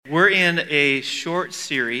in a short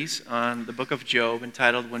series on the book of Job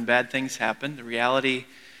entitled When Bad Things Happen. The reality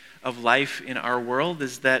of life in our world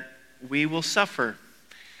is that we will suffer.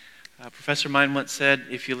 A professor of mine once said,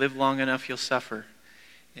 if you live long enough, you'll suffer.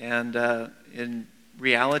 And in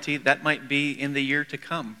reality, that might be in the year to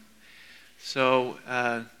come. So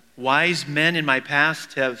wise men in my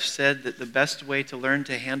past have said that the best way to learn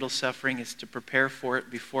to handle suffering is to prepare for it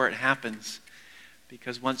before it happens.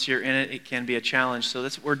 Because once you're in it, it can be a challenge. So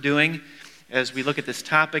that's what we're doing as we look at this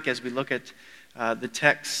topic, as we look at the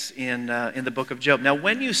texts in the book of Job. Now,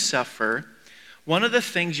 when you suffer, one of the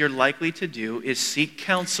things you're likely to do is seek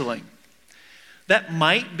counseling. That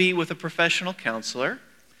might be with a professional counselor.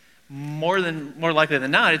 More likely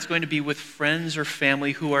than not, it's going to be with friends or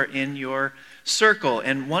family who are in your circle.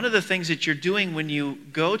 And one of the things that you're doing when you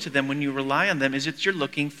go to them, when you rely on them, is that you're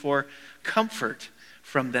looking for comfort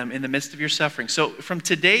from them in the midst of your suffering. So from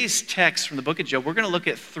today's text from the book of Job, we're going to look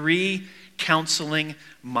at three counseling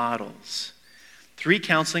models. Three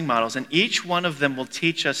counseling models, and each one of them will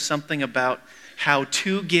teach us something about how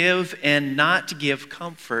to give and not give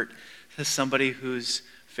comfort to somebody who's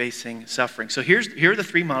facing suffering. So here are the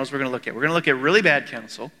three models we're going to look at. We're going to look at really bad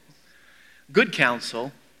counsel, good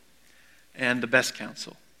counsel, and the best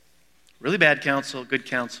counsel. Really bad counsel, good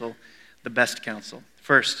counsel, the best counsel.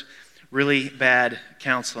 First, really bad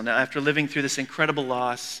counsel. Now, after living through this incredible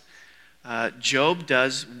loss, Job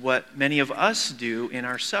does what many of us do in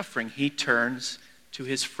our suffering. He turns to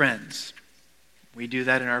his friends. We do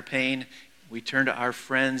that in our pain. We turn to our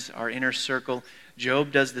friends, our inner circle.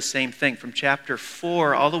 Job does the same thing. From chapter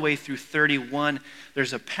 4 all the way through 31,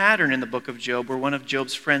 there's a pattern in the book of Job where one of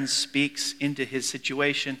Job's friends speaks into his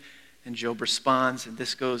situation, and Job responds, and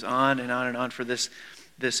this goes on and on and on for this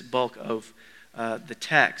bulk of the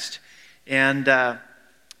text. And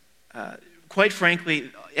quite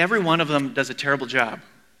frankly, every one of them does a terrible job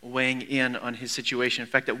weighing in on his situation. In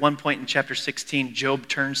fact, at one point in chapter 16, Job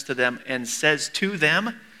turns to them and says to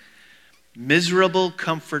them, "Miserable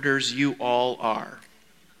comforters you all are."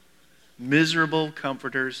 Miserable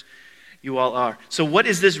comforters you all are. So what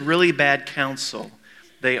is this really bad counsel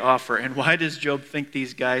they offer? And why does Job think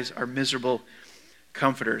these guys are miserable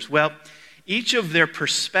comforters? Well, each of their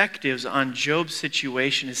perspectives on Job's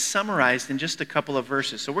situation is summarized in just a couple of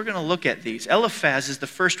verses. So we're going to look at these. Eliphaz is the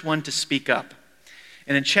first one to speak up.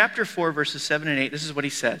 And in chapter 4, verses 7 and 8, this is what he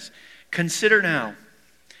says. "Consider now,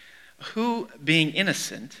 who, being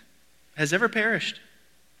innocent, has ever perished?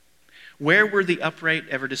 Where were the upright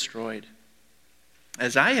ever destroyed?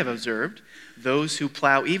 As I have observed, those who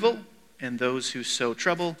plow evil and those who sow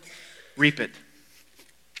trouble reap it."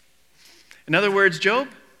 In other words, Job,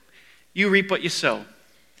 you reap what you sow.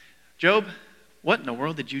 Job, what in the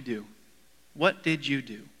world did you do? What did you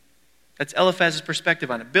do? That's Eliphaz's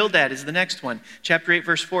perspective on it. Bildad is the next one. Chapter 8,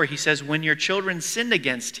 verse 4, he says, "When your children sinned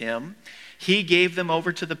against him, he gave them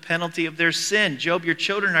over to the penalty of their sin." Job, your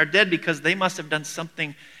children are dead because they must have done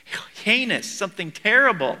something heinous, something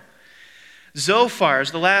terrible. Zophar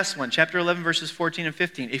is the last one. Chapter 11, verses 14 and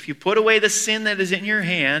 15. "If you put away the sin that is in your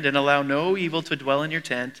hand and allow no evil to dwell in your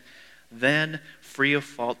tent, then free of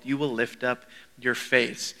fault you will lift up your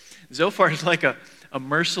face." Zophar is like a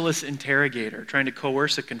merciless interrogator trying to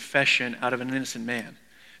coerce a confession out of an innocent man.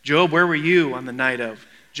 "Job, where were you on the night of?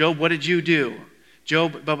 Job, what did you do?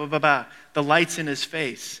 Job, blah, blah, blah, blah." The light's in his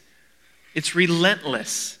face. It's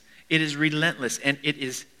relentless. It is relentless, and it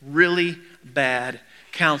is really bad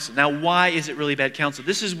counsel. Now, why is it really bad counsel?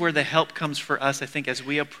 This is where the help comes for us, I think, as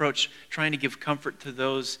we approach trying to give comfort to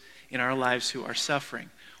those in our lives who are suffering.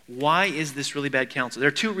 Why is this really bad counsel? There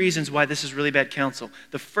are two reasons why this is really bad counsel.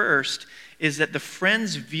 The first is that the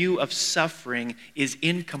friend's view of suffering is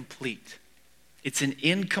incomplete. It's an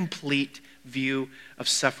incomplete view of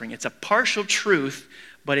suffering. It's a partial truth,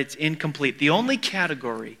 but it's incomplete. The only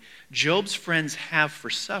category Job's friends have for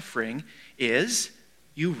suffering is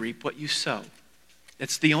you reap what you sow.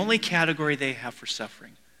 It's the only category they have for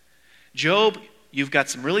suffering. Job, you've got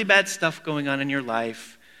some really bad stuff going on in your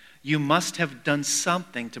life. You must have done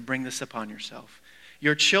something to bring this upon yourself.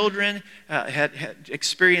 Your children had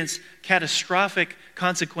experienced catastrophic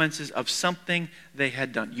consequences of something they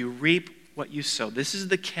had done. You reap what you sow. This is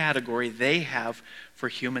the category they have for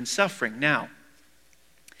human suffering. Now,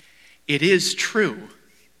 it is true.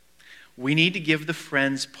 We need to give the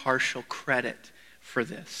friends partial credit for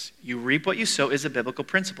this. You reap what you sow is a biblical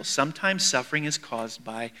principle. Sometimes suffering is caused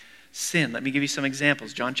by sin. Let me give you some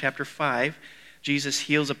examples. John chapter 5, Jesus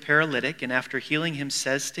heals a paralytic, and after healing him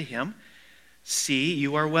says to him, "See,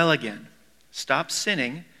 you are well again. Stop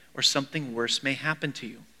sinning, or something worse may happen to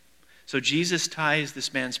you." So Jesus ties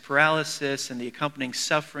this man's paralysis and the accompanying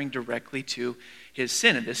suffering directly to his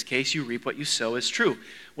sin. In this case, you reap what you sow is true.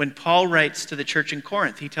 When Paul writes to the church in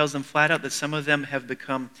Corinth, he tells them flat out that some of them have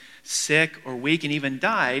become sick or weak and even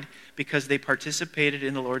died because they participated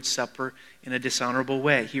in the Lord's Supper in a dishonorable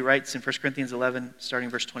way. He writes in 1 Corinthians 11, starting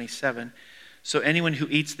verse 27, "So anyone who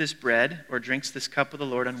eats this bread or drinks this cup of the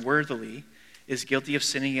Lord unworthily is guilty of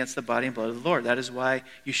sinning against the body and blood of the Lord. That is why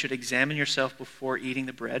you should examine yourself before eating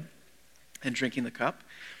the bread and drinking the cup.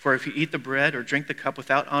 For if you eat the bread or drink the cup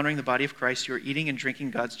without honoring the body of Christ, you are eating and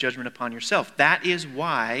drinking God's judgment upon yourself. That is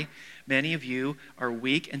why many of you are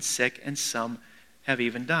weak and sick, and some have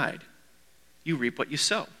even died. You reap what you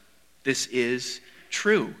sow." This is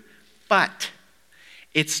true. But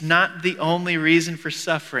it's not the only reason for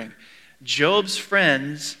suffering. Job's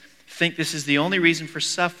friends think this is the only reason for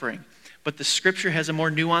suffering, but the scripture has a more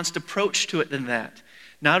nuanced approach to it than that.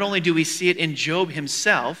 Not only do we see it in Job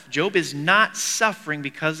himself, Job is not suffering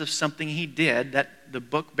because of something he did. That the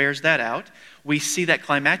book bears that out. We see that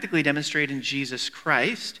climactically demonstrated in Jesus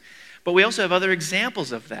Christ, but we also have other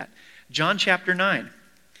examples of that. John chapter 9.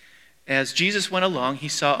 As Jesus went along, he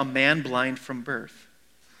saw a man blind from birth.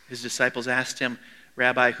 His disciples asked him,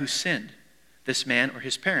 "Rabbi, who sinned, this man or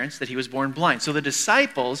his parents, that he was born blind?" So the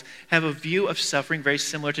disciples have a view of suffering very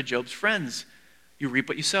similar to Job's friends. You reap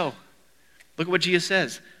what you sow. Look at what Jesus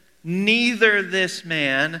says. Neither this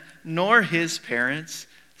man nor his parents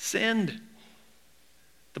sinned.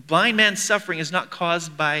 The blind man's suffering is not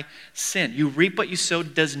caused by sin. You reap what you sow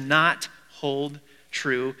does not hold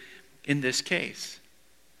true in this case.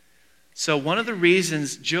 So one of the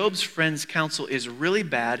reasons Job's friends' counsel is really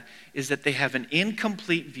bad is that they have an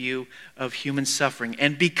incomplete view of human suffering.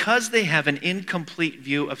 And because they have an incomplete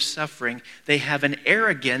view of suffering, they have an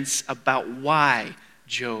arrogance about why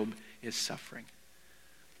Job is suffering.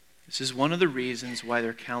 This is one of the reasons why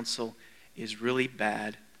their counsel is really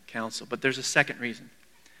bad counsel. But there's a second reason.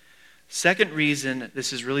 Second reason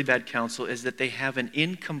this is really bad counsel is that they have an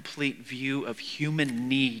incomplete view of human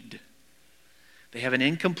need. They have an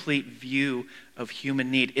incomplete view of human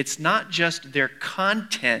need. It's not just their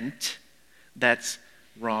content that's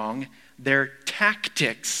wrong, their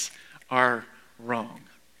tactics are wrong.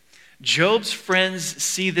 Job's friends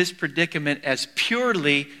see this predicament as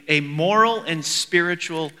purely a moral and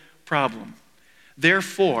spiritual problem.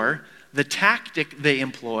 Therefore, the tactic they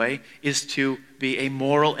employ is to be a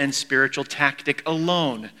moral and spiritual tactic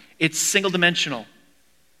alone. It's single-dimensional.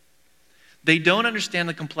 They don't understand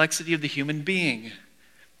the complexity of the human being.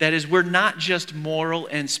 That is, we're not just moral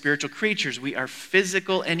and spiritual creatures. We are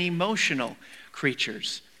physical and emotional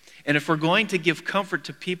creatures. And if we're going to give comfort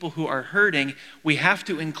to people who are hurting, we have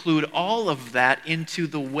to include all of that into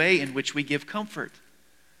the way in which we give comfort.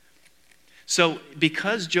 So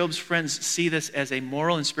because Job's friends see this as a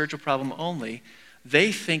moral and spiritual problem only,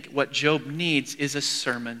 they think what Job needs is a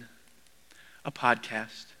sermon, a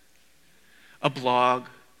podcast, a blog,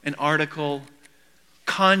 an article,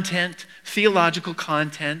 content, theological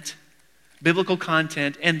content, biblical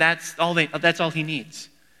content, and that's all he needs.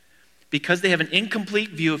 Because they have an incomplete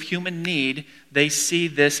view of human need, they see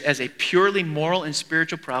this as a purely moral and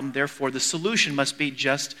spiritual problem. Therefore, the solution must be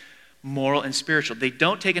just moral and spiritual. They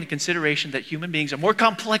don't take into consideration that human beings are more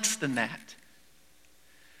complex than that.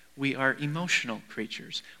 We are emotional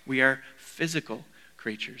creatures. We are physical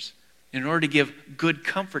creatures. In order to give good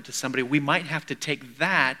comfort to somebody, we might have to take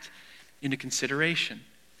that into consideration.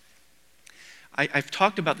 I've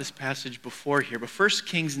talked about this passage before here, but 1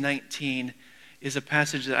 Kings 19 is a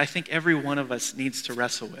passage that I think every one of us needs to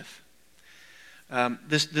wrestle with.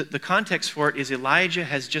 The context for it is Elijah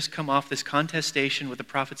has just come off this contestation with the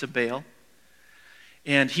prophets of Baal,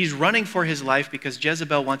 and he's running for his life because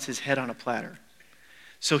Jezebel wants his head on a platter.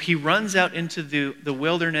 So he runs out into the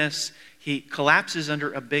wilderness, he collapses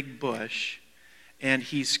under a big bush, and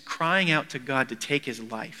he's crying out to God to take his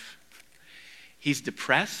life. He's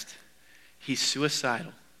depressed, he's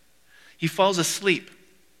suicidal. He falls asleep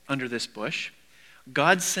under this bush.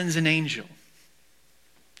 God sends an angel.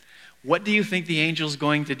 What do you think the angel's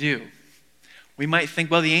going to do? We might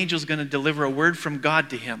think, well, the angel's going to deliver a word from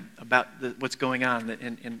God to him about what's going on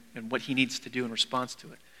and what he needs to do in response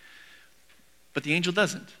to it. But the angel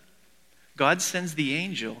doesn't. God sends the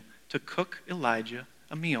angel to cook Elijah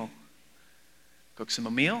a meal. Cooks him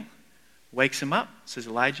a meal, wakes him up, says,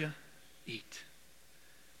 "Elijah, eat."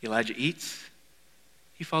 Elijah eats.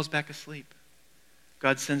 He falls back asleep.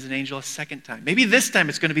 God sends an angel a second time. Maybe this time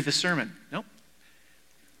it's going to be the sermon. Nope.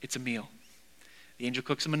 It's a meal. The angel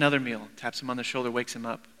cooks him another meal, taps him on the shoulder, wakes him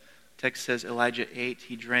up. Text says Elijah ate,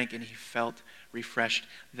 he drank, and he felt refreshed.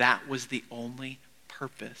 That was the only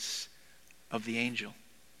purpose of the angel.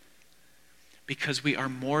 Because we are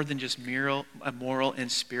more than just moral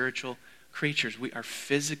and spiritual creatures. We are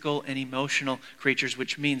physical and emotional creatures,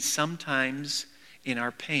 which means sometimes in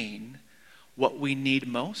our pain, what we need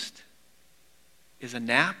most is a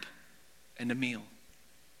nap and a meal.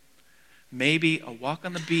 Maybe a walk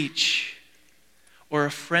on the beach, or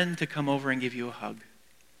a friend to come over and give you a hug,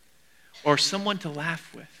 or someone to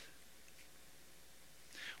laugh with.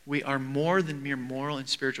 We are more than mere moral and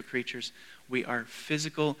spiritual creatures. We are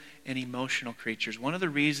physical and emotional creatures. One of the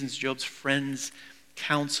reasons Job's friends'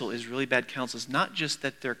 counsel is really bad counsel is not just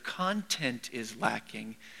that their content is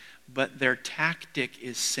lacking, but their tactic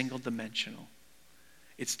is single-dimensional.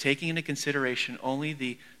 It's taking into consideration only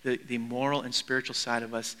the moral and spiritual side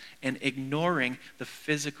of us and ignoring the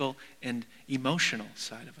physical and emotional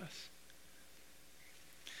side of us.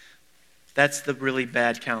 That's the really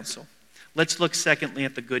bad counsel. Let's look secondly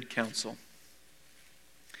at the good counsel.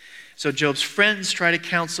 So Job's friends try to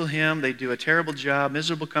counsel him. They do a terrible job.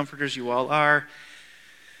 Miserable comforters you all are.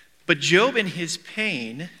 But Job in his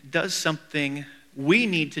pain does something we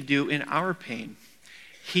need to do in our pain.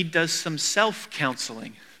 He does some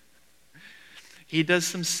self-counseling. He does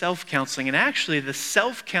some self-counseling. And actually, the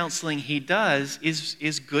self-counseling he does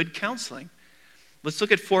is good counseling. Let's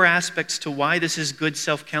look at 4 aspects to why this is good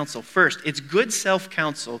self-counsel. First, it's good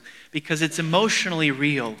self-counsel because it's emotionally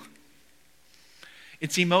real.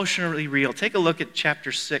 It's emotionally real. Take a look at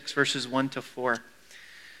chapter 6, verses 1 to 4.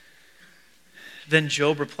 Then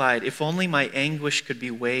Job replied, "If only my anguish could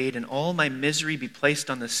be weighed and all my misery be placed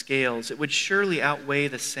on the scales, it would surely outweigh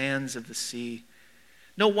the sands of the sea.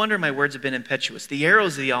 No wonder my words have been impetuous. The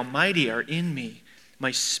arrows of the Almighty are in me.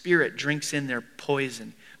 My spirit drinks in their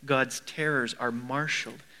poison. God's terrors are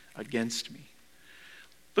marshaled against me."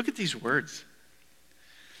 Look at these words.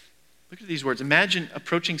 Look at these words. Imagine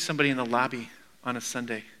approaching somebody in the lobby on a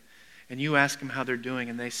Sunday, and you ask them how they're doing,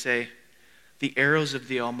 and they say, "The arrows of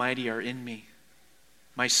the Almighty are in me.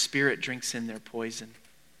 My spirit drinks in their poison.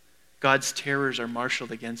 God's terrors are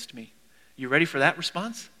marshaled against me." You ready for that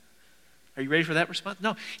response? Are you ready for that response?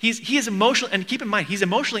 No. He is emotional, and keep in mind, he's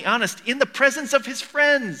emotionally honest in the presence of his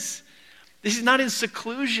friends. This is not in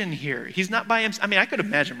seclusion here. He's not by himself. I mean, I could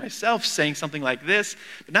imagine myself saying something like this,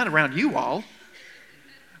 but not around you all.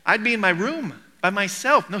 I'd be in my room by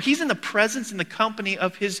myself. No, he's in the presence, in the company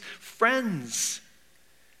of his friends.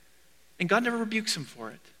 And God never rebukes him for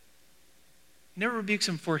it. He never rebukes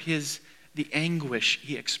him for the anguish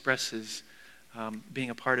he expresses being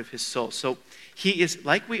a part of his soul. So he is,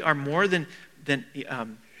 like we are more than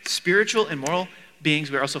spiritual and moral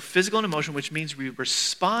beings, we are also physical and emotional, which means we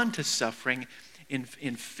respond to suffering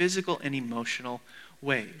in physical and emotional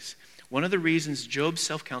ways. One of the reasons Job's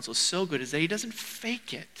self-counsel is so good is that he doesn't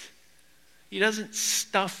fake it. He doesn't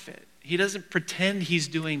stuff it. He doesn't pretend he's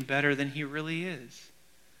doing better than he really is.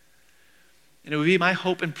 And it would be my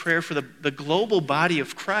hope and prayer for the global body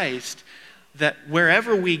of Christ that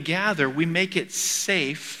wherever we gather, we make it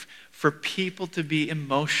safe for people to be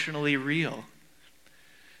emotionally real.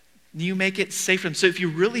 You make it safe for them. So if you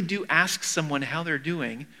really do ask someone how they're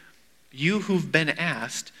doing, you who've been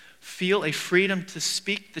asked feel a freedom to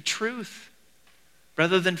speak the truth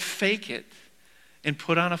rather than fake it and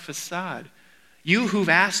put on a facade. You who've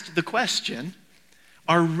asked the question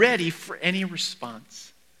are ready for any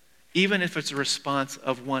response, even if it's a response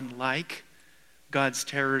of one like, "God's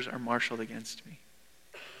terrors are marshaled against me."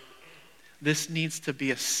 This needs to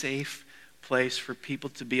be a safe place for people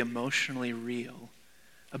to be emotionally real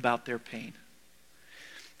about their pain.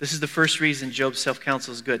 This is the first reason Job's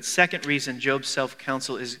self-counsel is good. Second reason Job's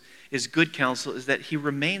self-counsel is good counsel is that he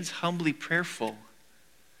remains humbly prayerful.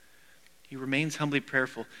 He remains humbly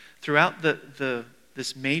prayerful. Throughout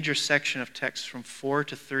this major section of text from 4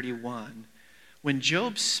 to 31, when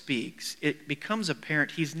Job speaks, it becomes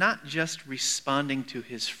apparent he's not just responding to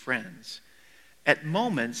his friends. At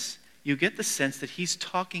moments, you get the sense that he's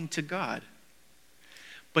talking to God.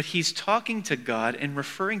 But he's talking to God and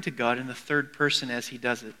referring to God in the third person as he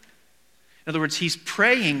does it. In other words, he's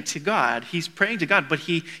praying to God. He's praying to God, but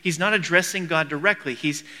he's not addressing God directly.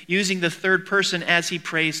 He's using the third person as he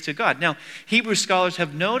prays to God. Now, Hebrew scholars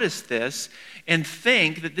have noticed this and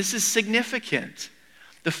think that this is significant.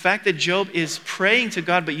 The fact that Job is praying to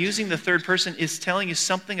God but using the third person is telling you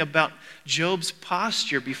something about Job's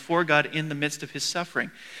posture before God in the midst of his suffering.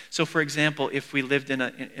 So, for example, if we lived in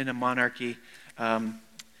a monarchy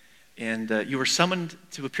and you were summoned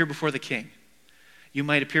to appear before the king, you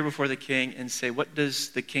might appear before the king and say, "What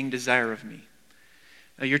does the king desire of me?"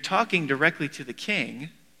 Now, you're talking directly to the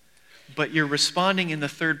king, but you're responding in the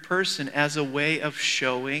third person as a way of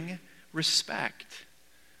showing respect,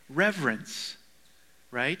 reverence.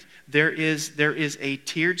 Right? There is a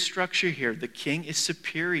tiered structure here. The king is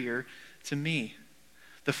superior to me.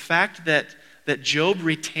 The fact that Job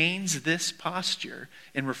retains this posture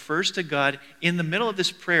and refers to God in the middle of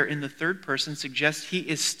this prayer in the third person suggests he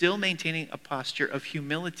is still maintaining a posture of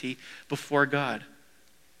humility before God.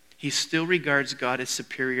 He still regards God as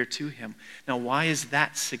superior to him. Now, why is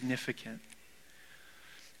that significant?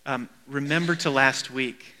 Remember to last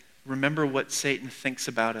week. Remember what Satan thinks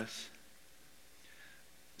about us.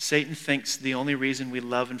 Satan thinks the only reason we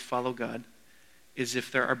love and follow God is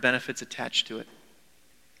if there are benefits attached to it.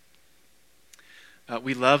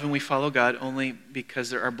 We love and we follow God only because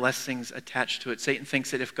there are blessings attached to it. Satan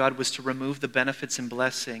thinks that if God was to remove the benefits and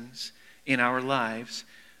blessings in our lives,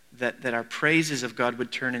 that our praises of God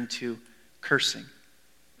would turn into cursing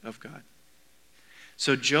of God.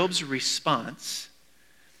 So Job's response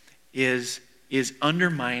is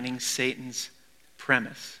undermining Satan's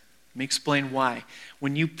premise. Let me explain why.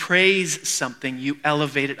 When you praise something, you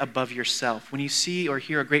elevate it above yourself. When you see or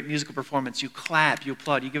hear a great musical performance, you clap, you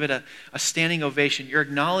applaud, you give it a standing ovation. You're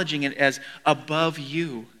acknowledging it as above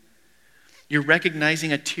you. You're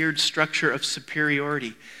recognizing a tiered structure of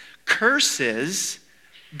superiority. Curses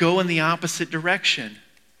go in the opposite direction.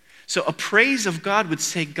 So a praise of God would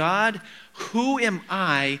say, God, who am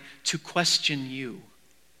I to question you?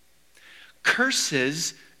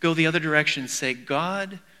 Curses go the other direction and say,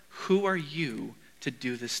 God, who are you to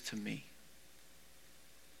do this to me?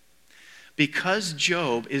 Because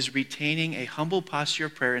Job is retaining a humble posture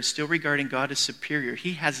of prayer and still regarding God as superior,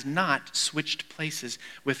 he has not switched places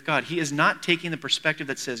with God. He is not taking the perspective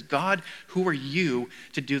that says, God, who are you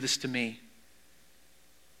to do this to me?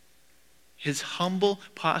 His humble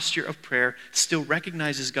posture of prayer still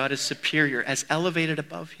recognizes God as superior, as elevated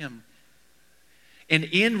above him. And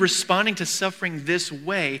in responding to suffering this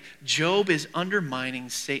way, Job is undermining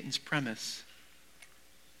Satan's premise.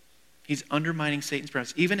 He's undermining Satan's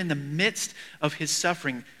premise. Even in the midst of his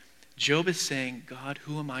suffering, Job is saying, God,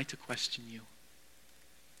 who am I to question you?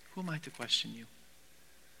 Who am I to question you?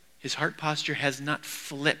 His heart posture has not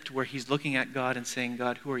flipped where he's looking at God and saying,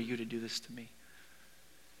 God, who are you to do this to me?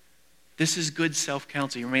 This is good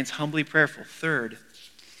self-counsel. He remains humbly prayerful. Third,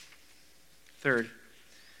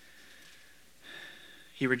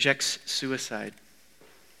 he rejects suicide.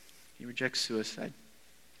 He rejects suicide.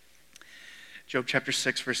 Job chapter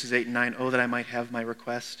 6, verses 8 and 9. Oh, that I might have my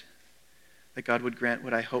request, that God would grant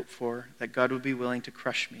what I hope for, that God would be willing to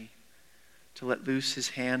crush me, to let loose his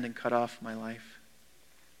hand and cut off my life.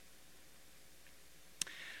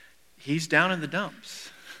 He's down in the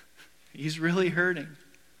dumps. He's really hurting.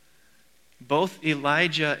 Both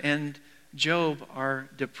Elijah and Job are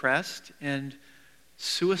depressed and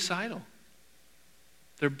suicidal.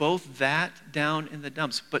 They're both that down in the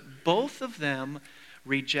dumps. But both of them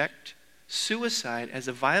reject suicide as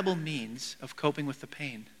a viable means of coping with the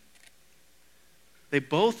pain. They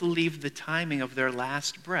both leave the timing of their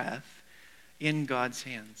last breath in God's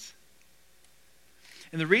hands.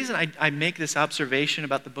 And the reason I make this observation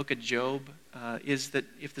about the book of Job is that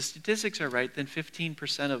if the statistics are right, then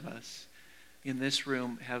 15% of us in this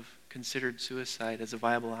room have considered suicide as a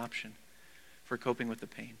viable option for coping with the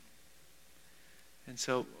pain. And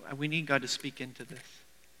so we need God to speak into this.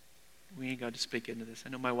 We need God to speak into this. I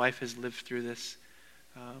know my wife has lived through this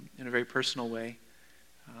in a very personal way.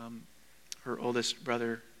 Her oldest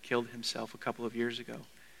brother killed himself a couple of years ago.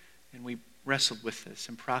 And we wrestled with this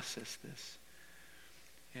and processed this.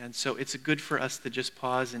 And so it's good for us to just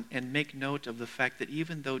pause and make note of the fact that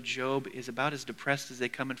even though Job is about as depressed as they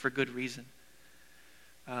come, and for good reason,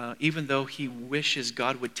 even though he wishes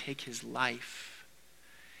God would take his life,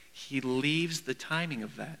 he leaves the timing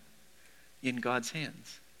of that in God's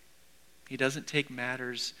hands. He doesn't take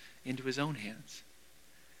matters into his own hands.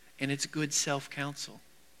 And it's good self-counsel.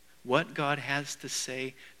 What God has to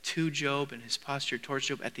say to Job and his posture towards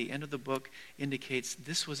Job at the end of the book indicates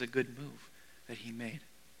this was a good move that he made.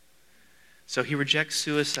 So he rejects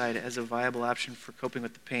suicide as a viable option for coping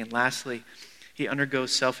with the pain. Lastly, he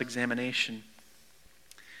undergoes self-examination.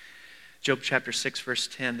 Job chapter 6, verse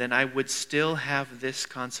 10, then I would still have this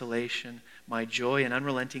consolation, my joy and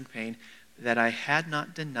unrelenting pain, that I had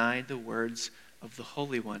not denied the words of the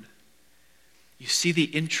Holy One. You see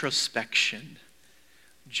the introspection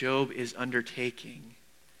Job is undertaking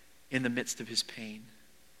in the midst of his pain.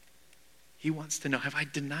 He wants to know, have I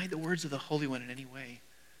denied the words of the Holy One in any way?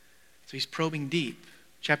 So he's probing deep.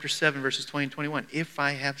 Chapter 7, verses 20 and 21. If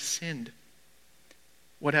I have sinned,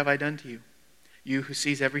 what have I done to you? You who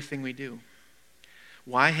sees everything we do.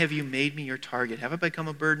 Why have you made me your target? Have I become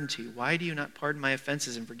a burden to you? Why do you not pardon my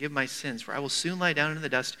offenses and forgive my sins? For I will soon lie down in the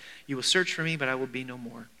dust. You will search for me, but I will be no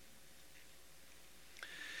more.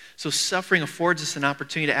 So suffering affords us an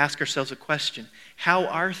opportunity to ask ourselves a question. How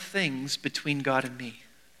are things between God and me?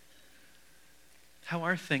 How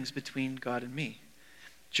are things between God and me?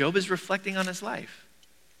 Job is reflecting on his life.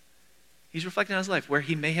 He's reflecting on his life, where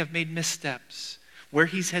he may have made missteps, where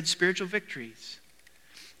he's had spiritual victories.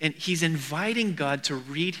 And he's inviting God to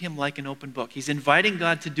read him like an open book. He's inviting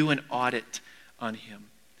God to do an audit on him.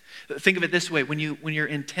 Think of it this way. When you're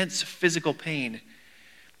in intense physical pain,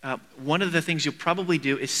 one of the things you'll probably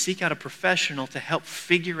do is seek out a professional to help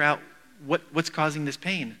figure out what's causing this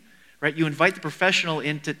pain. Right? You invite the professional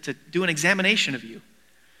in to do an examination of you.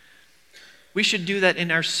 We should do that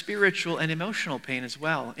in our spiritual and emotional pain as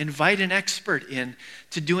well. Invite an expert in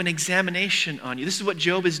to do an examination on you. This is what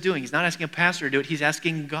Job is doing. He's not asking a pastor to do it. He's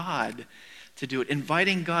asking God to do it.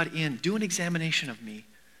 Inviting God in. Do an examination of me.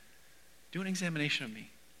 Do an examination of me.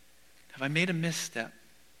 Have I made a misstep?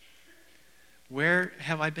 Where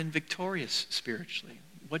have I been victorious spiritually?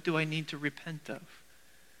 What do I need to repent of?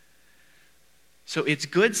 So it's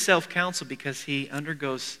good self-counsel because he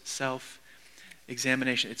undergoes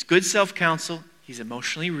self-examination. It's good self-counsel. He's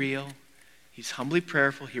emotionally real. He's humbly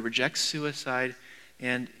prayerful. He rejects suicide.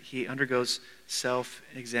 And he undergoes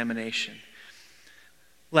self-examination.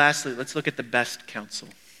 Lastly, let's look at the best counsel.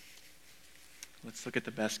 Let's look at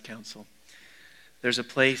the best counsel. There's a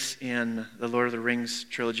place in the Lord of the Rings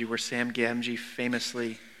trilogy where Sam Gamgee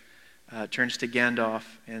famously turns to Gandalf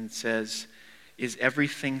and says, "Is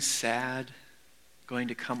everything sad going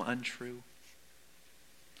to come untrue?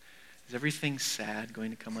 Is everything sad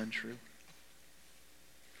going to come untrue?"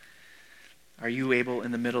 Are you able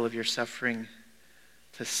in the middle of your suffering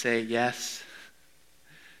to say, yes,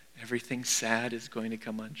 everything sad is going to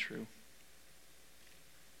come untrue?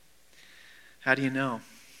 How do you know?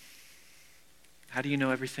 How do you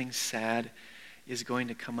know everything sad is going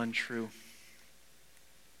to come untrue?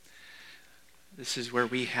 This is where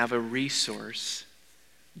we have a resource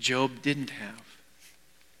Job didn't have.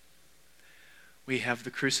 We have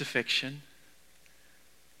the crucifixion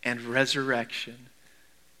and resurrection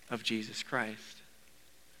of Jesus Christ.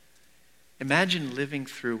 Imagine living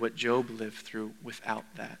through what Job lived through without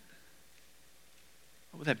that.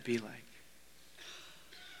 What would that be like?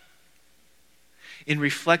 In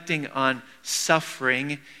reflecting on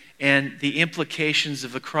suffering and the implications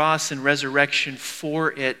of the cross and resurrection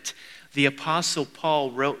for it, the Apostle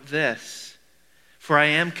Paul wrote this: "For I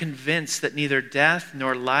am convinced that neither death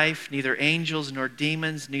nor life, neither angels nor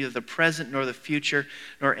demons, neither the present nor the future,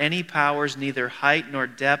 nor any powers, neither height nor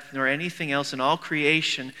depth, nor anything else in all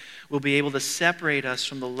creation will be able to separate us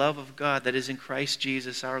from the love of God that is in Christ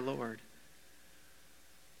Jesus our Lord."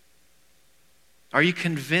 Are you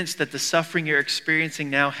convinced that the suffering you're experiencing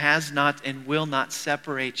now has not and will not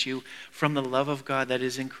separate you from the love of God that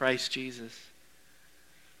is in Christ Jesus?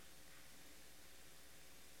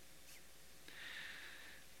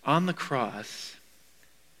 On the cross,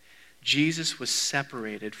 Jesus was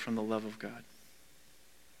separated from the love of God.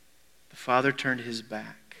 The Father turned his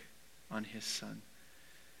back on his Son.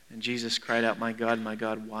 And Jesus cried out, my God,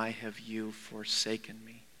 why have you forsaken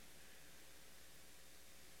me?"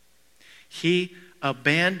 He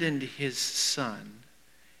abandoned his Son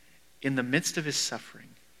in the midst of his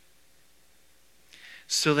suffering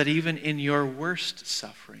so that even in your worst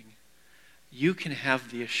suffering, you can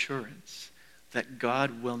have the assurance that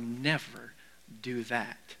God will never do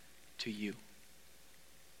that to you.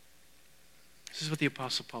 This is what the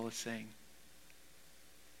Apostle Paul is saying.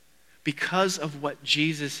 Because of what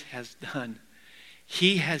Jesus has done,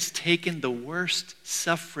 he has taken the worst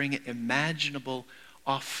suffering imaginable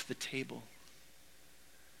off the table.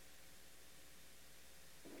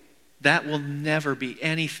 That will never be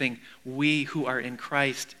anything we who are in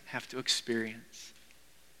Christ have to experience.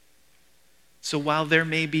 So while there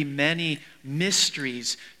may be many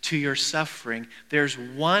mysteries to your suffering, there's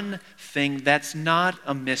one thing that's not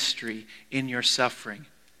a mystery in your suffering.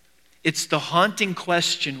 It's the haunting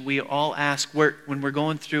question we all ask when we're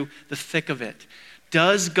going through the thick of it.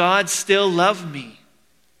 Does God still love me?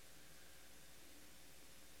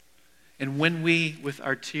 And when we, with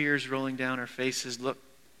our tears rolling down our faces, look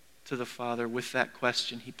to the Father with that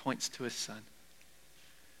question, he points to his Son.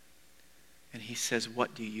 And he says,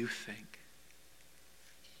 "What do you think?"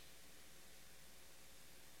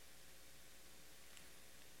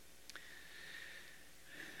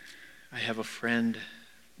 I have a friend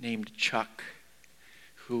named Chuck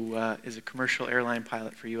who is a commercial airline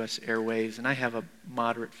pilot for U.S. Airways, and I have a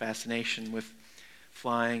moderate fascination with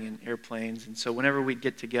flying and airplanes. And so whenever we'd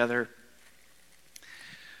get together,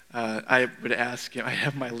 I would ask, I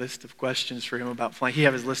have my list of questions for him about flying. He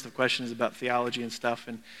had his list of questions about theology and stuff,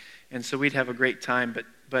 and so we'd have a great time.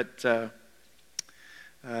 But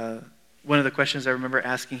one of the questions I remember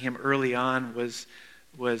asking him early on was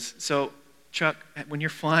so Chuck, when you're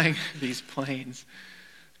flying these planes,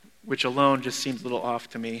 which alone just seems a little off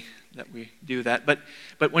to me that we do that, but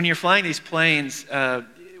when you're flying these planes, how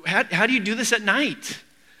do you do this at night?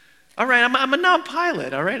 All right, I'm a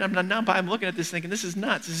non-pilot, all right? I'm looking at this thinking, this is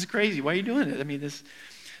nuts, this is crazy, why are you doing it? I mean, this...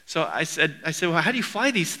 So I said, well, how do you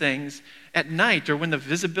fly these things at night or when the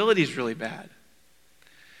visibility is really bad?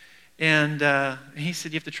 And he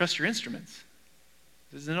said, you have to trust your instruments.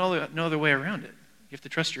 There's no other way around it. You have to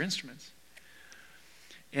trust your instruments.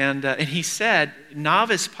 And he said,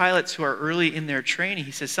 novice pilots who are early in their training,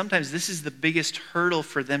 he says, sometimes this is the biggest hurdle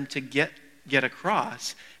for them to get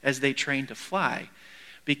across as they train to fly.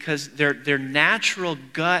 Because their natural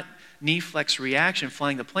gut knee flex reaction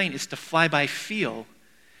flying the plane is to fly by feel.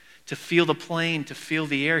 To feel the plane, to feel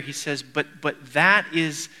the air. He says, but that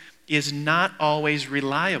is not always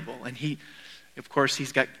reliable. And of course,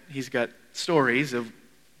 he's got stories of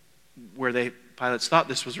where pilots thought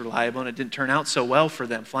this was reliable and it didn't turn out so well for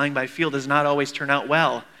them. Flying by feel does not always turn out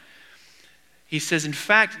well. He says, in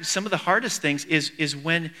fact, some of the hardest things is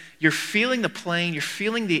when you're feeling the plane, you're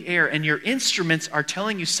feeling the air, and your instruments are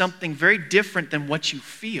telling you something very different than what you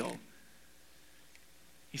feel.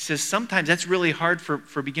 He says sometimes that's really hard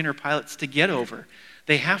for beginner pilots to get over.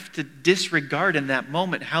 They have to disregard in that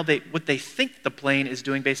moment what they think the plane is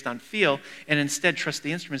doing based on feel and instead trust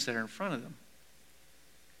the instruments that are in front of them.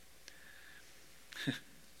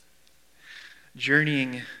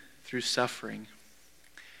 Journeying through suffering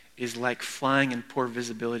is like flying in poor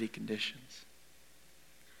visibility conditions.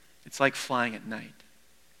 It's like flying at night.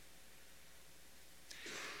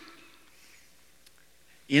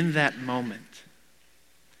 In that moment,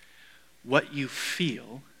 what you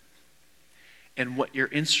feel and what your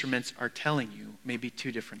instruments are telling you may be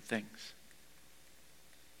two different things.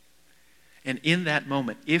 And in that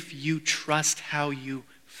moment, if you trust how you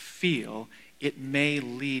feel, it may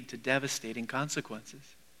lead to devastating consequences.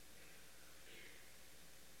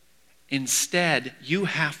 Instead, you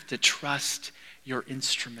have to trust your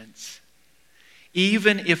instruments.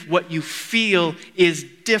 Even if what you feel is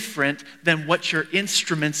different than what your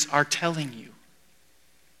instruments are telling you.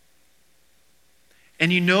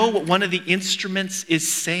 And you know what one of the instruments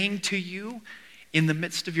is saying to you in the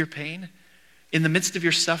midst of your pain, in the midst of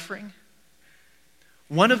your suffering?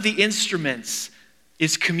 One of the instruments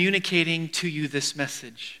is communicating to you this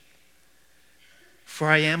message. For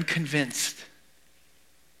I am convinced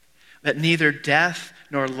that neither death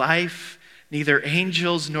nor life, neither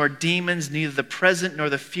angels nor demons, neither the present nor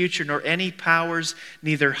the future, nor any powers,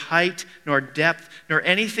 neither height nor depth, nor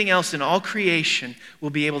anything else in all creation will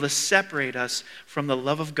be able to separate us from the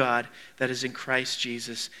love of God that is in Christ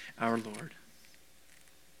Jesus our Lord.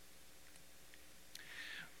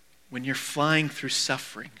 When you're flying through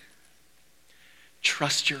suffering,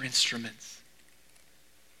 trust your instruments.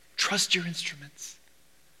 Trust your instruments.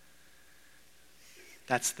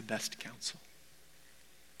 That's the best counsel.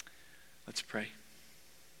 Let's pray.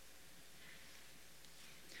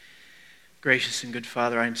 Gracious and good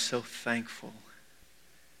Father, I am so thankful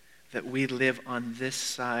that we live on this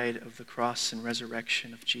side of the cross and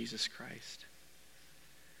resurrection of Jesus Christ.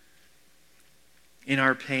 In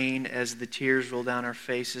our pain, as the tears roll down our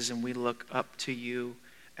faces and we look up to you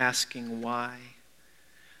asking why,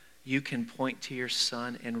 you can point to your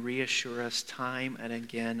Son and reassure us time and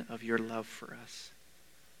again of your love for us.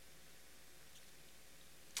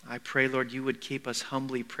 I pray, Lord, you would keep us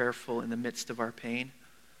humbly prayerful in the midst of our pain.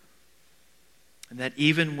 And that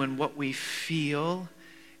even when what we feel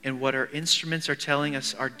and what our instruments are telling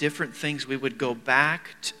us are different things, we would go back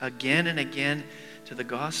again and again to the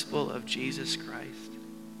gospel of Jesus Christ.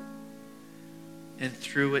 And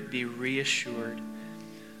through it be reassured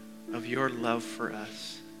of your love for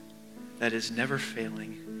us that is never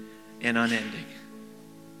failing and unending.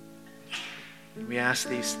 And we ask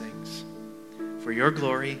these things for your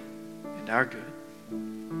glory and our good.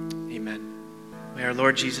 Amen. May our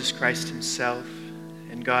Lord Jesus Christ himself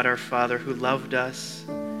and God our Father, who loved us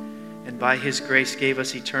and by his grace gave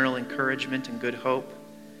us eternal encouragement and good hope,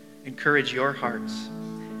 encourage your hearts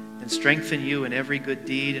and strengthen you in every good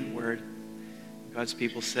deed and word. God's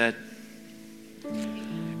people said,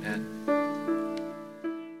 amen.